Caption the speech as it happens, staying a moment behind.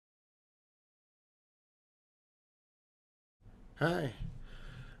Hi,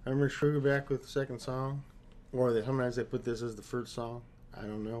 I'm Rich Krueger back with the second song. Or sometimes they put this as the first song. I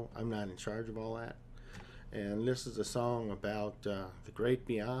don't know. I'm not in charge of all that. And this is a song about the great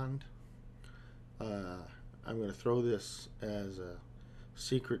beyond. I'm going to throw this as a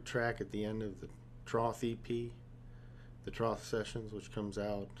secret track at the end of the Troth EP, the Troth Sessions, which comes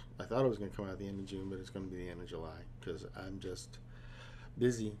out. I thought it was going to come out at the end of June, but it's going to be the end of July because I'm just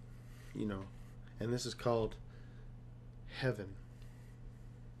busy, you know. And this is called Heaven.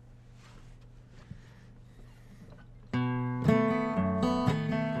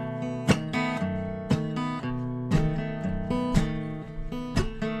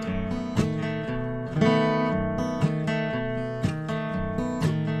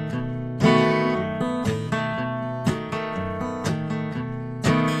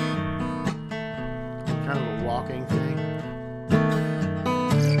 Kind of a walking thing.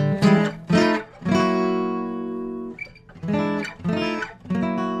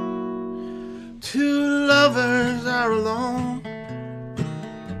 Two lovers are alone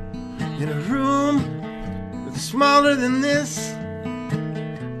in a room that's smaller than this.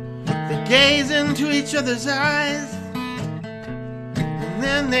 They gaze into each other's eyes and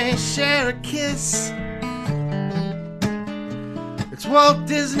then they share a kiss. It's Walt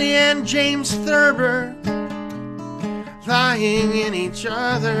Disney and James Thurber lying in each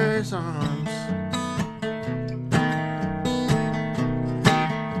other's arms.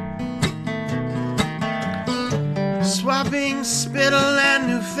 Swapping spittle and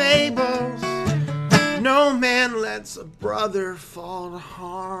new fables, no man lets a brother fall to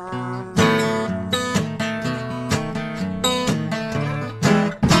harm.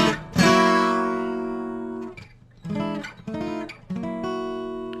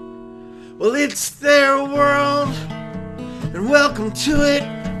 Well, it's their world, and welcome to it.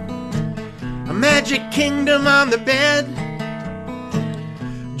 A magic kingdom on the bed.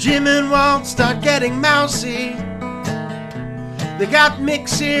 Jim and Walt start getting mousy. They got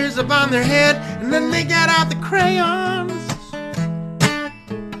mixed ears up on their head, and then they get out the crayons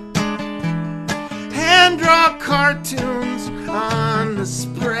and draw cartoons on the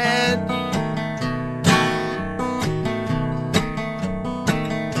spread.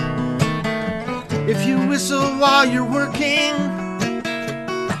 If you whistle while you're working,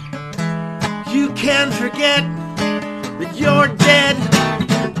 you can forget that you're dead.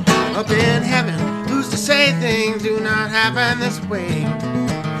 Up in heaven, who's to say things do not happen this way?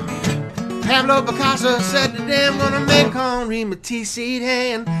 Pablo Picasso said today I'm gonna make Henri Matisse eat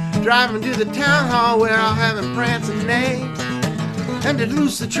hay and drive him to the town hall where I'll have him prance and neigh. And to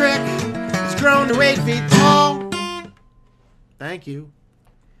loose the trick, it's grown to 8 feet tall. Thank you.